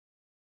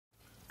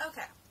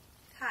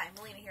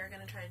here. I'm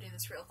going to try to do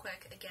this real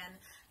quick again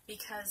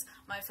because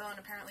my phone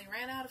apparently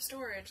ran out of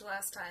storage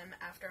last time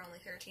after only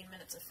 13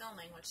 minutes of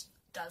filming, which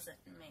doesn't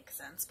make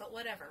sense, but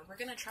whatever. We're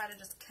going to try to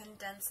just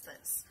condense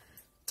this,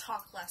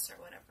 talk less or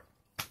whatever.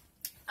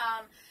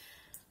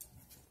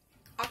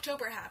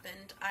 October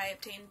happened. I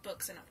obtained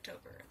books in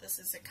October. This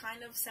is a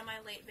kind of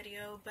semi-late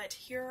video, but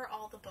here are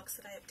all the books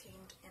that I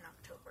obtained in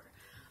October.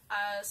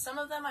 Some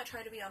of them I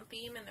try to be on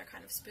theme, and they're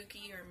kind of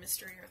spooky, or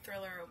mystery, or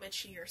thriller, or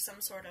witchy, or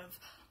some sort of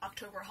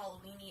October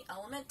Halloween-y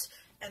element,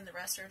 and the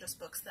rest are just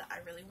books that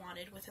I really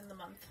wanted within the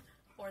month,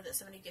 or that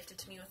somebody gifted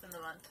to me within the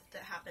month,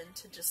 that happened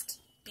to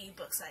just be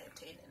books I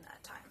obtained in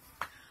that time.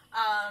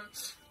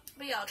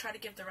 But yeah, I'll try to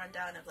give the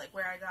rundown of, like,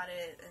 where I got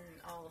it,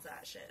 and all of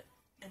that shit,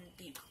 and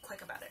be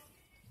quick about it.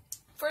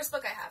 First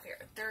book I have here,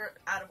 they're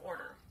out of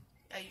order.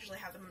 I usually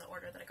have them in the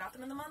order that I got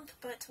them in the month,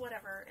 but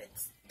whatever,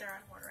 they're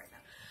out of order right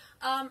now.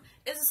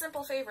 Is A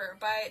Simple Favor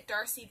by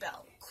Darcy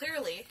Bell.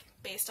 Clearly,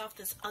 based off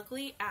this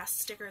ugly ass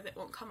sticker that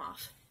won't come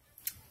off.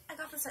 I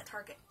got this at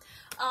Target.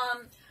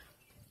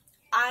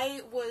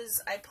 I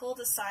pulled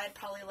aside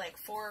probably like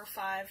 4 or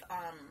 5,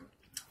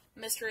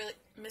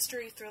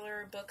 mystery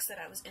thriller books that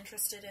I was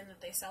interested in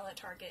that they sell at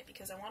Target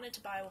because I wanted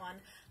to buy one,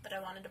 but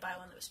I wanted to buy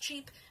one that was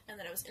cheap and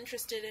that I was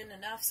interested in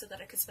enough so that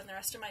I could spend the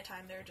rest of my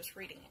time there just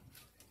reading it.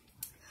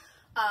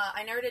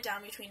 I narrowed it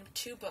down between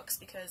 2 books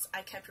because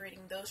I kept reading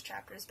those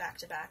chapters back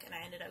to back, and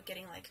I ended up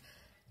getting like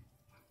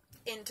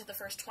into the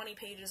first 20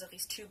 pages of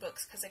these 2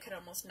 books because I could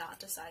almost not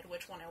decide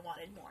which one I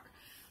wanted more.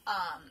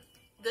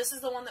 This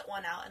is the one that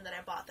won out and that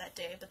I bought that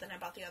day, but then I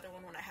bought the other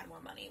one when I had more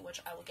money, which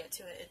I will get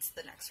to it. It's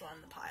the next one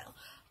in the pile.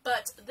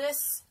 But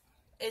this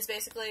is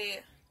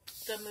basically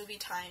the movie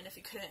tie-in, if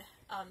you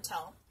couldn't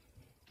tell,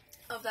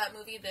 of that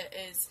movie that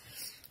is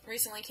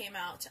recently came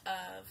out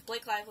of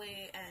Blake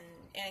Lively and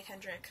Anna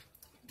Kendrick.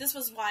 This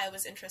was why I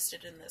was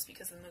interested in this,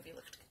 because the movie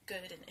looked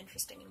good and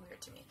interesting and weird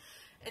to me.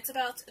 It's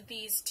about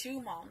these 2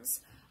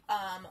 moms.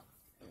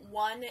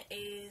 One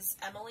is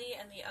Emily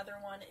and the other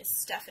one is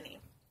Stephanie.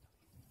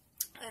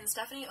 And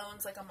Stephanie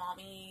owns like a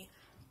mommy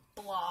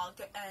blog,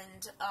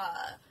 and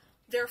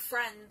they're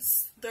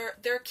friends,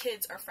 their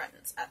kids are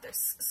friends at their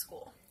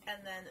school, and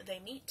then they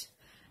meet,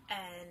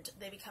 and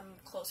they become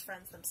close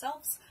friends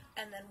themselves,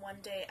 and then one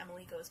day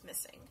Emily goes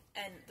missing,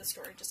 and the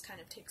story just kind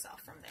of takes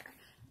off from there.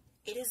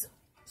 It is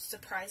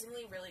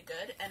surprisingly really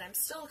good, and I'm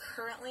still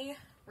currently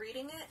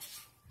reading it.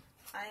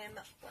 I am,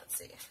 let's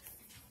see,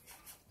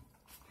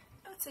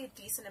 I would say a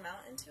decent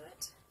amount into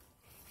it,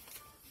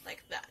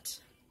 like that.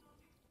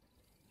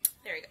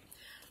 There you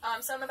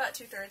go. So I'm about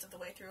 2/3 of the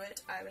way through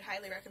it. I would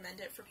highly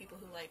recommend it for people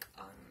who like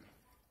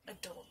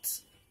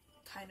adult,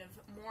 kind of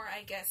more,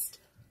 I guess,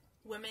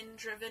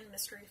 women-driven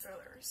mystery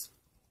thrillers.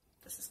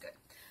 This is good.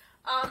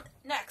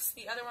 Next,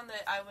 the other one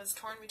that I was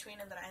torn between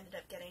and that I ended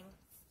up getting,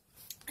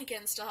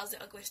 again, still has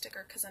the ugly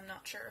sticker because I'm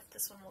not sure if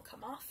this one will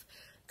come off,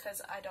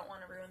 because I don't want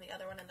to ruin the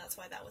other one, and that's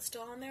why that was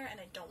still on there, and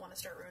I don't want to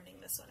start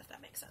ruining this one, if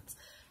that makes sense.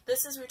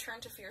 This is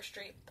Return to Fear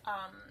Street.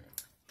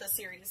 The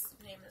series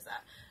name is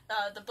that.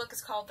 The book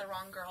is called The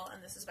Wrong Girl,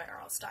 and this is by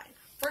R.L. Stine.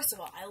 First of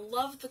all, I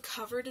love the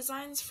cover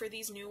designs for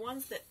these new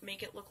ones that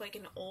make it look like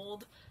an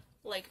old,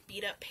 like,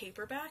 beat-up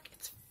paperback.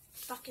 It's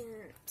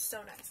fucking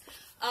so nice.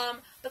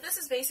 But this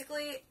is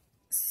basically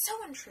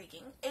so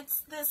intriguing.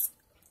 It's this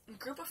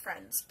group of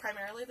friends,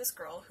 primarily this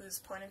girl whose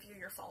point of view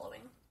you're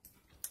following,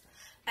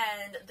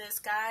 and this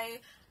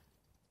guy,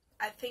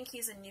 I think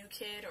he's a new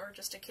kid, or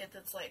just a kid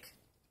that's, like,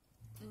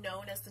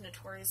 known as the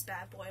notorious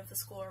bad boy of the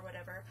school or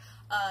whatever.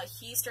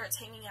 He starts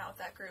hanging out with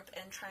that group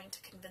and trying to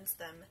convince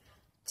them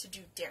to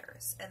do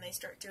dares, and they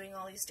start doing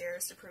all these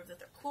dares to prove that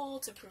they're cool,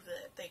 to prove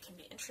that they can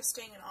be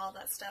interesting and all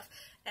that stuff,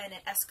 and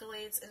it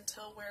escalates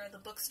until where the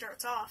book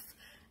starts off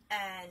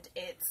and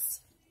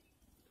it's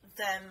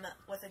them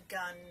with a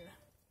gun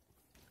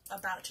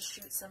about to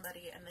shoot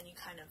somebody, and then you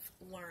kind of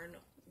learn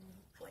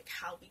like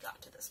how we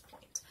got to this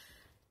point.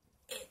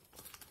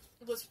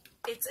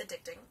 It's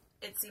addicting.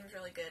 It seems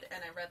really good,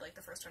 and I read like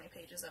the first 20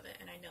 pages of it,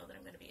 and I know that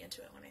I'm going to be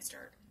into it when I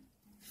start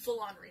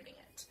full-on reading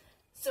it.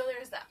 So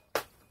there's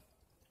that.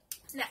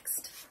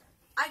 Next,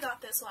 I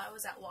got this while I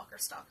was at Walker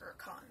Stalker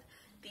Con,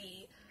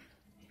 the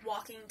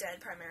Walking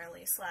Dead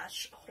primarily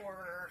 /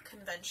 horror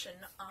convention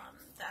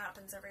that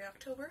happens every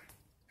October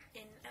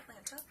in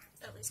Atlanta,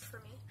 at least for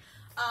me.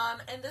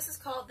 And this is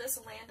called This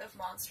Land of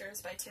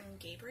Monsters by Tim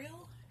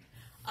Gabriel.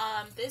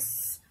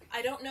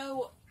 I don't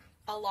know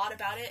a lot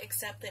about it,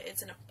 except that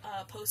it's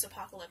a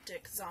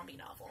post-apocalyptic zombie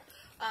novel.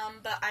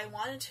 But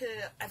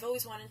I've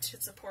always wanted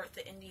to support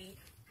the indie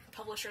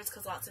publishers,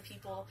 because lots of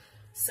people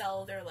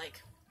sell their,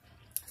 like,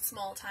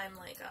 small-time,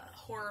 like,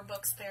 horror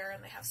books there,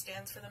 and they have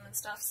stands for them and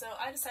stuff. So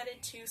I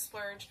decided to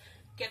splurge,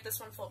 get this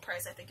one full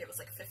price. I think it was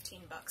like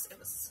 $15. It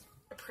was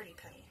a pretty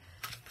penny.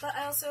 But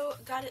I also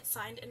got it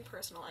signed and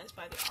personalized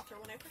by the author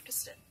when I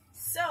purchased it.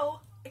 So,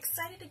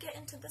 excited to get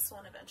into this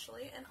one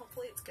eventually, and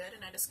hopefully it's good,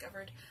 and I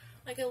discovered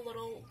like a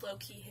little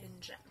low-key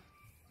hidden gem.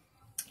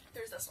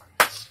 There's this one.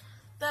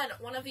 Then,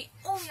 one of the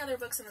only other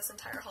books in this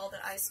entire haul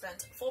that I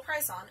spent full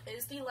price on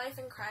is The Life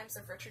and Crimes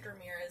of Richard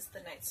Ramirez, The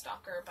Night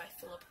Stalker by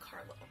Philip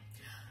Carlo.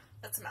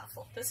 That's a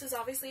mouthful. This is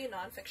obviously a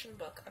nonfiction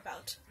book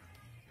about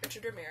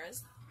Richard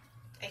Ramirez,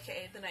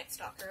 aka the Night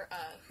Stalker,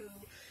 who,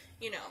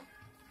 you know,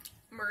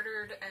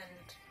 murdered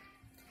and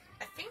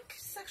I think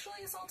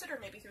sexually assaulted, or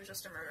maybe he was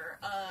just a murderer,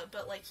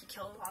 but, like, he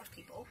killed a lot of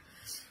people.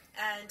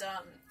 And,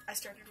 I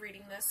started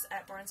reading this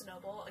at Barnes &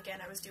 Noble. Again,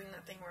 I was doing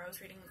that thing where I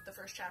was reading the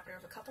first chapter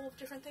of a couple of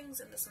different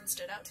things, and this one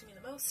stood out to me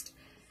the most.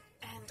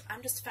 And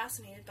I'm just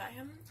fascinated by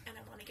him, and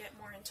I want to get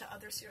more into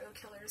other serial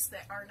killers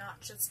that are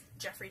not just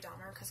Jeffrey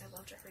Dahmer, because I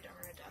love Jeffrey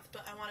Dahmer to death,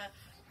 but I want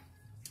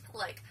to,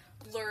 like,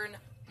 learn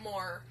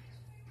more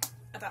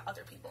about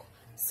other people.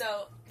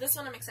 So, this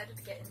one I'm excited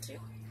to get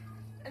into.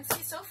 And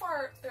see, so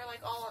far, they're,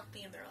 like, all on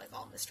theme. They're, like,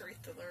 all mystery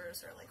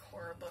thrillers or, like,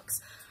 horror books.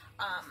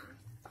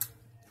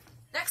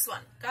 Next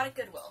one, got at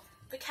Goodwill.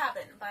 The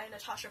Cabin by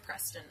Natasha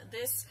Preston.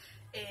 This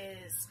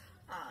is,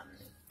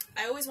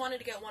 I always wanted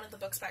to get one of the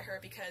books by her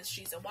because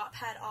she's a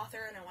Wattpad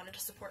author, and I wanted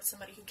to support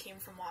somebody who came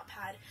from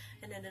Wattpad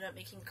and ended up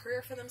making a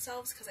career for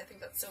themselves, because I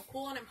think that's so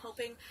cool, and I'm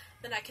hoping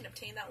that I can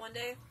obtain that one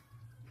day.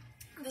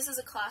 This is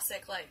a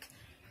classic, like,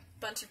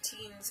 bunch of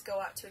teens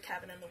go out to a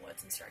cabin in the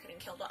woods and start getting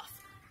killed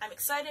off. I'm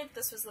excited.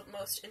 This was the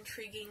most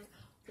intriguing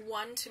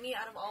one to me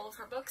out of all of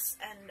her books,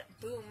 and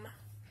boom,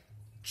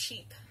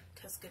 cheap,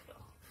 because Goodwill.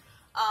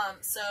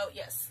 So,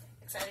 yes,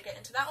 excited to get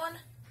into that one.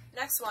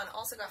 Next one,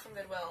 also got from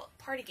Goodwill,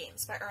 Party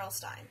Games by Earl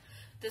Stein.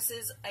 This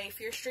is a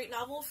Fear Street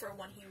novel for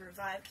when he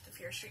revived the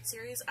Fear Street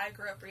series. I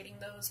grew up reading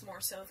those more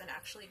so than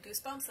actually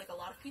Goosebumps, like a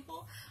lot of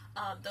people.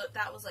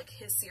 That was, like,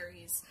 his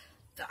series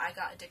that I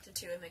got addicted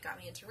to, and that got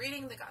me into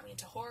reading, that got me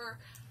into horror,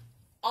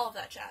 all of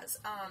that jazz.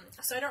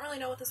 So I don't really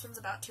know what this one's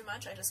about too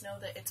much. I just know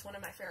that it's one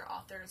of my favorite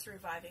authors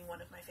reviving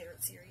one of my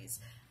favorite series,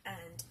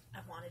 and I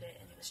wanted it,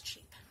 and it was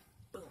cheap.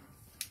 Boom.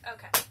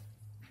 Okay.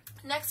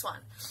 Next one,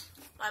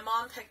 my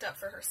mom picked up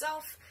for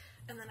herself,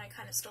 and then I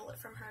kind of stole it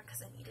from her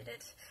because I needed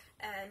it.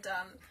 And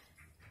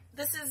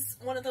this is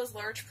one of those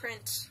large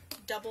print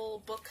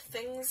double book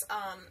things.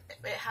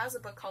 It has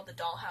a book called The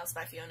Dollhouse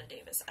by Fiona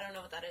Davis. I don't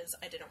know what that is.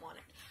 I didn't want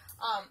it.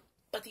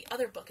 But the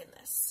other book in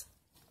this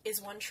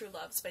is One True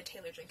Loves by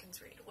Taylor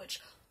Jenkins Reid,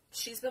 which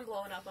she's been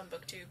blowing up on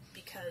BookTube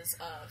because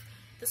of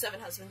The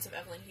Seven Husbands of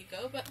Evelyn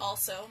Hugo, but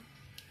also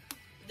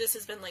this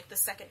has been, like, the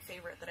second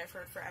favorite that I've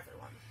heard for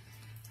everyone.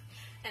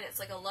 And it's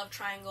like a love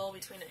triangle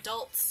between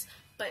adults,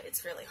 but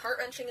it's really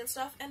heart-wrenching and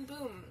stuff, and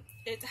boom,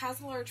 it has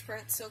a large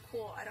print, so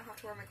cool. I don't have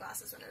to wear my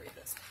glasses when I read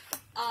this.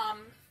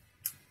 And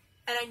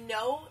I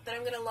know that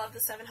I'm going to love The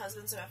Seven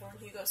Husbands of Evelyn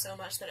Hugo so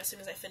much that as soon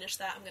as I finish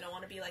that, I'm going to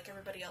want to be like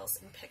everybody else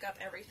and pick up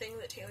everything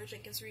that Taylor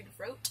Jenkins Reid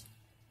wrote.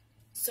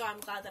 So I'm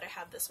glad that I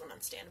have this one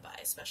on standby,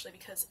 especially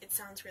because it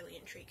sounds really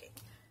intriguing.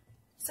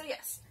 So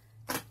yes.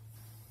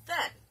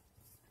 Then,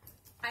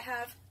 I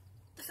have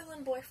The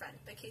Fill-In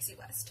Boyfriend by Casey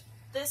West.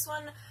 This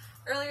one,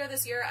 earlier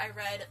this year, I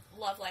read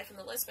Love, Life, and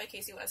the List by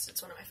Casey West.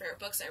 It's one of my favorite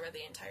books. I read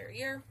the entire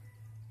year.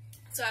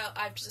 So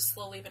I've just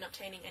slowly been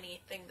obtaining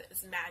anything that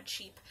is mad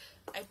cheap.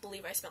 I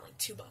believe I spent like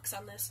 $2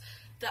 on this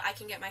that I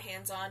can get my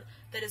hands on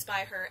that is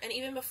by her. And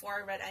even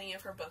before I read any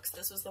of her books,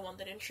 this was the one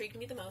that intrigued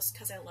me the most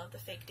because I love the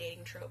fake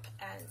dating trope.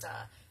 And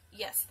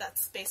yes,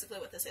 that's basically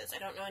what this is. I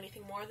don't know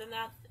anything more than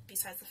that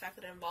besides the fact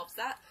that it involves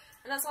that.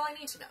 And that's all I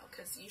need to know,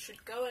 because you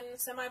should go in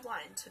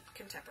semi-blind to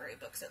contemporary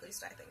books, at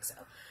least I think so.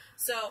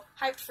 So,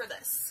 hyped for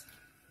this.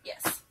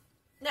 Yes.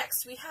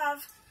 Next, we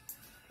have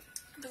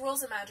The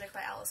Rules of Magic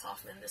by Alice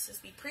Hoffman. This is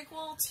the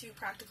prequel to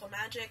Practical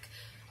Magic,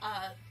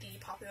 the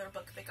popular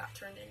book that got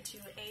turned into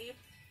a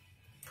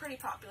pretty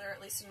popular,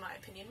 at least in my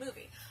opinion,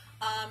 movie.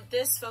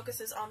 This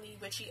focuses on the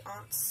witchy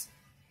aunts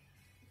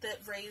that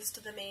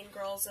raised the main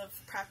girls of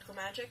Practical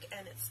Magic,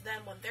 and it's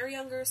them when they're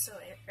younger, so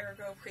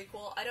ergo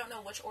prequel. I don't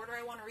know which order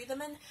I want to read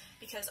them in,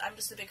 because I'm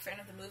just a big fan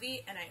of the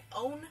movie, and I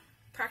own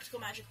Practical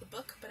Magic the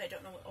book, but I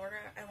don't know what order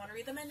I want to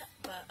read them in.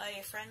 But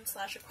a friend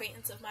 /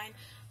 acquaintance of mine,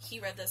 he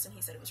read this and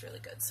he said it was really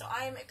good. So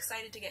I am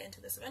excited to get into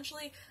this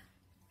eventually.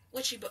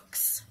 Witchy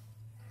books.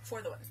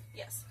 For the win.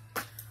 Yes.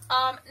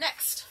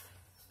 Next,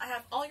 I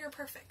have All Your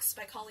Perfects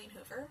by Colleen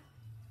Hoover.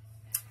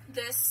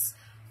 This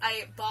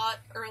I bought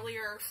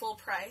earlier full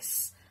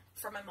price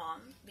for my mom,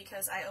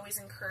 because I always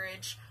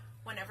encourage,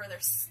 whenever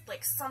there's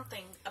like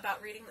something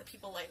about reading that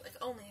people like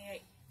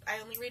I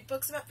only read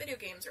books about video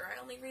games, or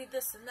I only read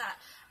this and that,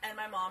 and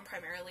my mom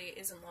primarily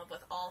is in love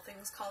with all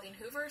things Colleen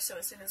Hoover, so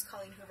as soon as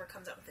Colleen Hoover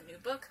comes out with a new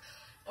book,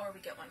 or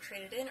we get one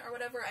traded in, or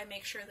whatever, I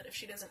make sure that if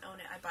she doesn't own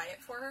it, I buy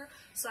it for her.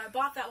 So I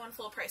bought that one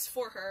full price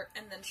for her,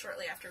 and then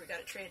shortly after we got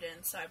it traded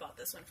in, so I bought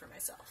this one for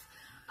myself.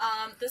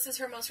 This is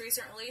her most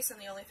recent release,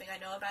 and the only thing I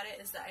know about it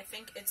is that I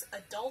think it's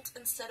adult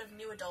instead of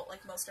new adult,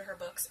 like most of her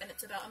books, and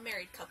it's about a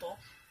married couple,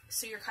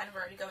 so you're kind of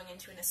already going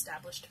into an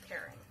established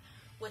pairing,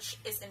 which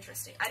is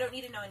interesting. I don't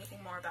need to know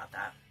anything more about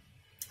that,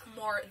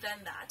 more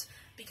than that,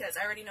 because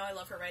I already know I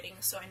love her writing,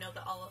 so I know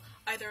that I'll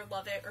either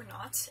love it or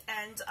not,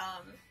 and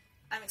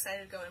I'm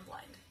excited to go in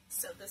blind.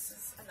 So this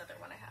is another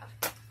one I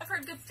have. I've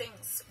heard good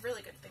things,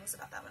 really good things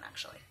about that one,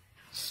 actually.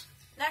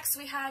 Next,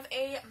 we have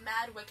A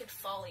Mad Wicked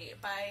Folly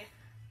by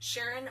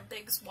Sharon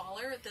Biggs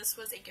Waller. This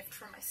was a gift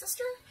from my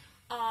sister.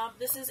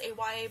 This is a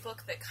YA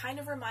book that kind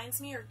of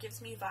reminds me or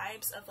gives me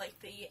vibes of like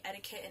the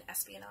Etiquette and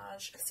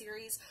Espionage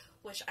series,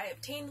 which I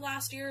obtained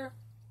last year,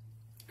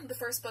 the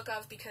first book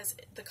of, because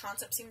the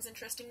concept seems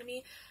interesting to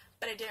me,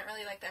 but I didn't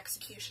really like the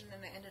execution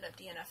and I ended up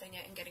DNFing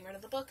it and getting rid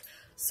of the book.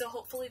 So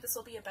hopefully this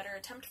will be a better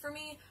attempt for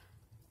me.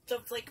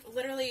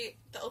 Literally,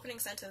 the opening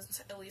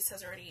sentence at least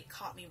has already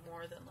caught me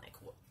more than like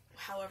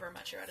however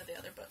much I read of the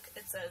other book.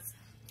 It says,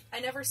 "I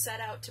never set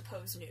out to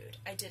pose nude.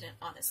 I didn't,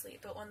 honestly,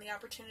 but when the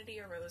opportunity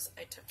arose,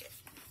 I took it."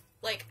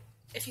 Like,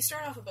 if you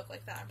start off a book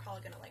like that, I'm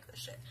probably gonna like this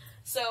shit.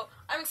 So,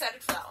 I'm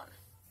excited for that one.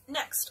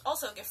 Next,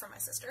 also a gift from my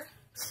sister,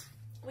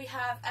 we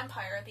have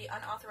Empire, the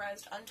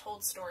Unauthorized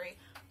Untold Story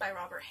by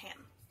Robert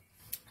Hamm.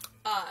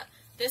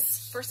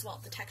 This, first of all,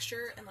 the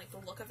texture and, like, the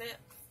look of it,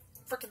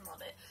 freaking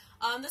love it.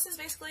 This is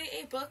basically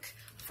a book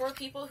for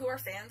people who are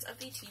fans of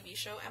the TV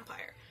show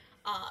Empire.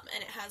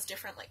 And it has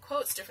different, like,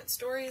 quotes, different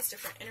stories,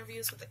 different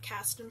interviews with the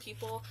cast and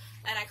people,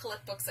 and I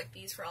collect books like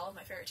these for all of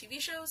my favorite TV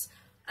shows.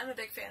 I'm a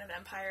big fan of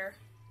Empire.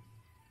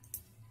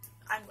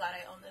 I'm glad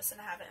I own this and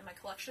I have it in my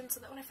collection so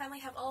that when I finally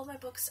have all of my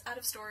books out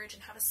of storage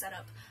and have a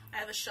setup, I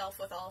have a shelf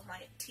with all of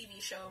my TV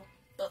show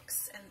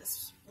books, and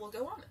this will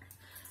go on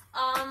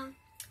there.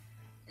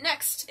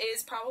 Next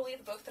is probably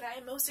the book that I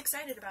am most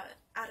excited about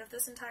out of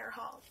this entire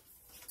haul.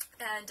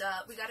 And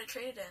we got it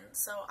traded in,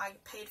 so I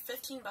paid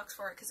 $15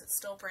 for it because it's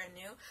still brand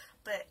new,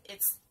 but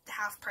it's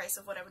half price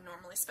of what I would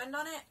normally spend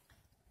on it.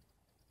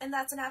 And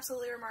that's an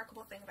absolutely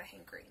remarkable thing by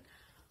Hank Green.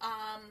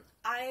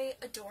 I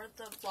adore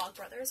the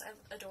Vlogbrothers.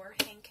 I adore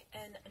Hank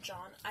and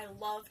John. I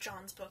love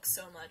John's books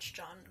so much.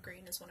 John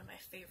Green is one of my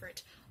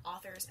favorite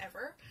authors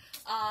ever.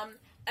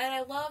 And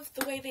I love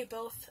the way they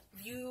both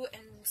view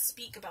and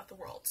speak about the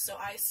world. So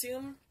I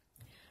assume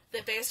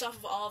that based off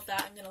of all of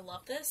that, I'm going to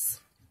love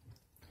this.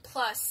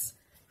 Plus,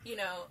 you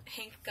know,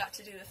 Hank got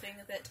to do the thing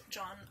that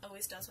John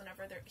always does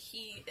whenever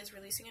he is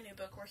releasing a new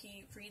book, where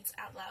he reads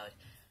out loud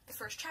the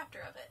first chapter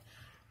of it.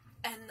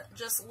 And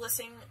just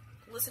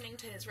listening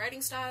to his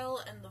writing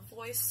style and the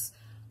voice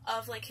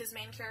of, like, his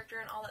main character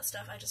and all that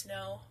stuff, I just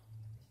know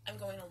I'm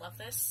going to love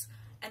this.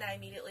 And I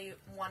immediately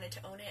wanted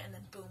to own it, and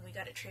then boom, we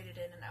got it traded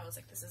in, and I was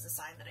like, this is a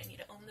sign that I need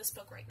to own this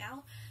book right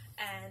now.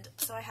 And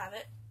so I have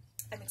it.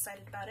 I'm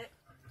excited about it.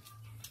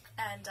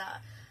 And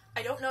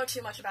I don't know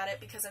too much about it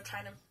because I'm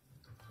trying to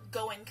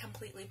go in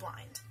completely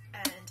blind.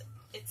 And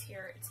it's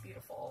here, it's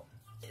beautiful.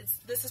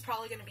 This is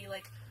probably going to be,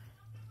 like,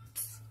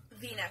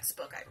 the next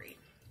book I read.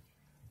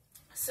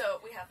 So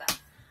we have that.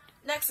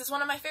 Next is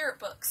one of my favorite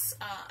books.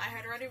 I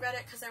had already read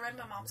it because I read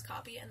my mom's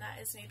copy, and that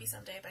is Maybe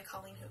Someday by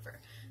Colleen Hoover.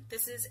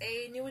 This is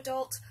a new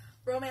adult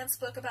romance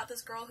book about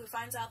this girl who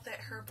finds out that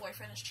her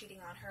boyfriend is cheating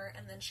on her,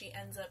 and then she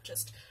ends up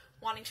just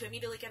wanting to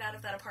immediately get out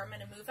of that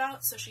apartment and move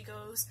out, so she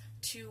goes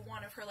to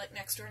one of her, like,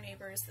 next door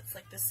neighbors that's,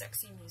 like, this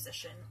sexy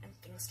musician, and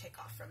things take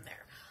off from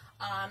there.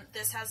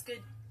 This has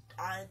good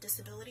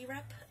disability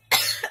rep,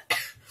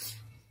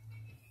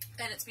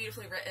 and it's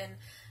beautifully written.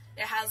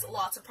 It has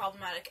lots of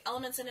problematic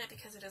elements in it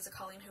because it is a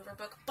Colleen Hoover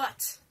book,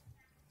 but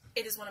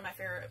it is one of my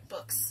favorite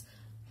books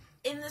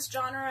in this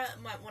genre,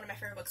 one of my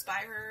favorite books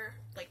by her,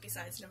 like,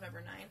 besides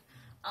November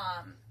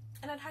 9.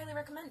 And I'd highly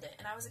recommend it.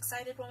 And I was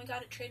excited when we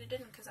got it traded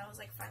in because I was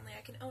like, finally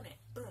I can own it.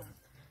 Boom.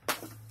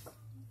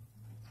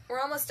 We're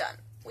almost done.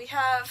 We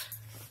have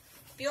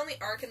the only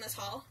arc in this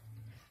haul,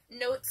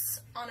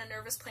 Notes on a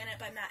Nervous Planet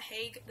by Matt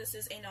Haig. This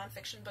is a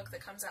nonfiction book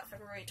that comes out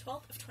February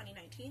 12th of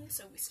 2019,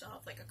 so we still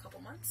have, like, a couple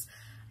months.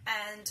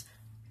 And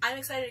I'm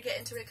excited to get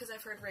into it because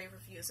I've heard rave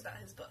reviews about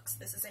his books.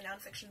 This is a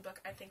nonfiction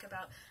book, I think,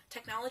 about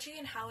technology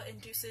and how it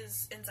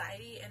induces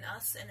anxiety in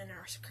us and in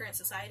our current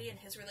society and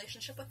his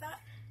relationship with that.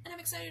 And I'm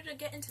excited to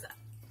get into that.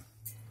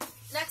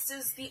 Next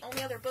is the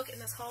only other book in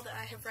this haul that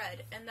I have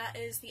read, and that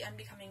is The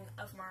Unbecoming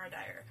of Mara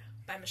Dyer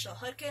by Michelle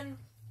Hudkin.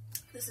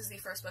 This is the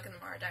first book in the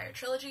Mara Dyer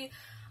trilogy.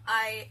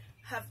 I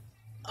have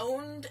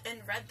owned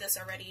and read this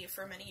already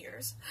for many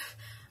years,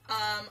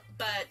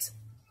 but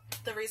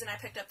the reason I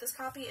picked up this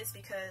copy is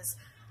because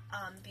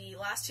the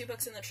last two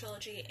books in the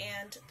trilogy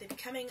and The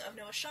Becoming of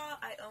Noah Shaw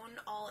I own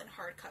all in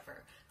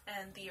hardcover,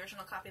 and the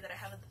original copy that I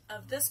have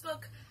of this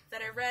book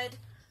that I read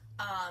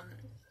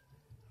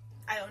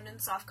I owned in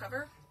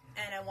softcover,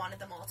 and I wanted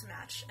them all to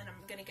match, and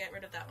I'm going to get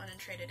rid of that one and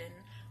trade it in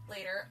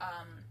later,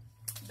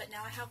 but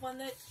now I have one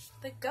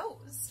that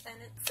goes, and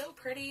it's so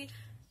pretty.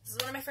 This is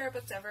one of my favorite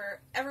books ever.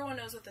 Everyone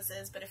knows what this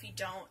is, but if you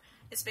don't,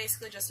 it's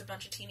basically just a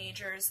bunch of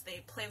teenagers.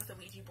 They play with a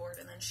Ouija board,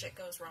 and then shit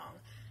goes wrong,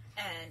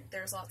 and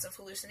there's lots of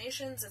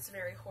hallucinations. It's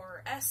very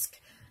horror-esque.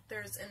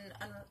 There's an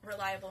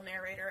unreliable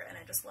narrator, and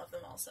I just love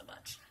them all so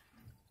much.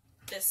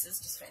 This is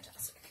just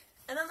fantastic.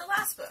 And then the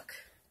last book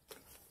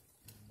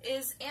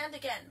is And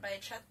Again by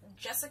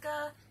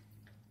Jessica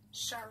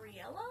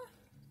Shariella?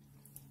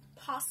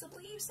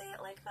 Possibly you say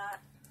it like that.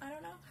 I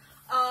don't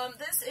know.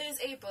 This is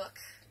a book,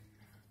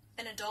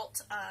 an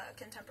adult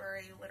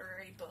contemporary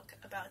literary book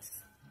about,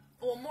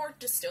 well, more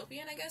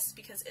dystopian, I guess,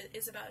 because it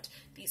is about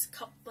these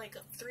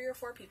 3 or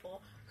 4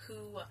 people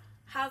who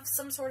have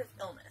some sort of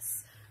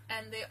illness.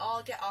 and they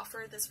all get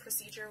offered this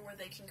procedure where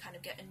they can kind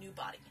of get a new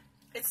body.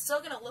 It's still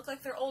going to look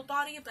like their old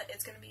body, but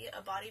it's going to be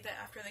a body that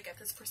after they get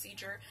this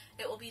procedure,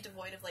 it will be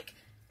devoid of, like,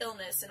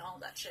 illness and all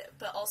that shit.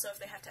 But also if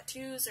they have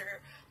tattoos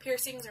or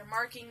piercings or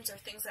markings or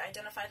things that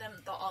identify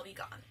them, they'll all be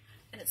gone.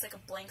 And it's like a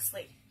blank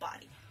slate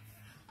body.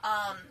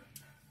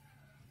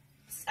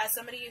 As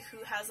somebody who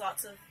has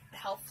lots of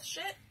health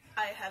shit,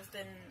 I have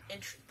been,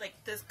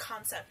 this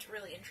concept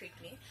really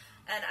intrigued me.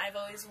 And I've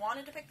always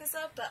wanted to pick this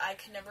up, but I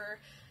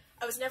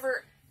was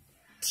never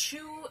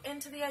too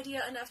into the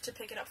idea enough to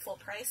pick it up full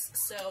price,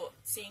 so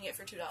seeing it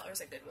for $2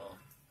 at Goodwill,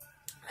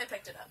 I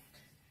picked it up.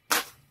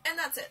 And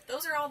that's it.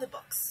 Those are all the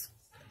books.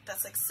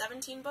 That's like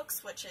 17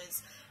 books, which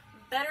is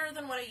better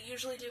than what I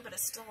usually do, but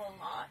it's still a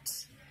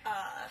lot.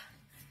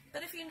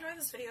 But if you enjoyed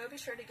this video, be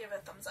sure to give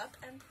it a thumbs up,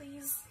 and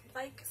please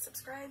like,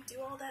 subscribe, do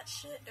all that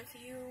shit if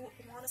you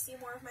want to see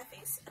more of my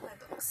face and my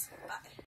books. Bye.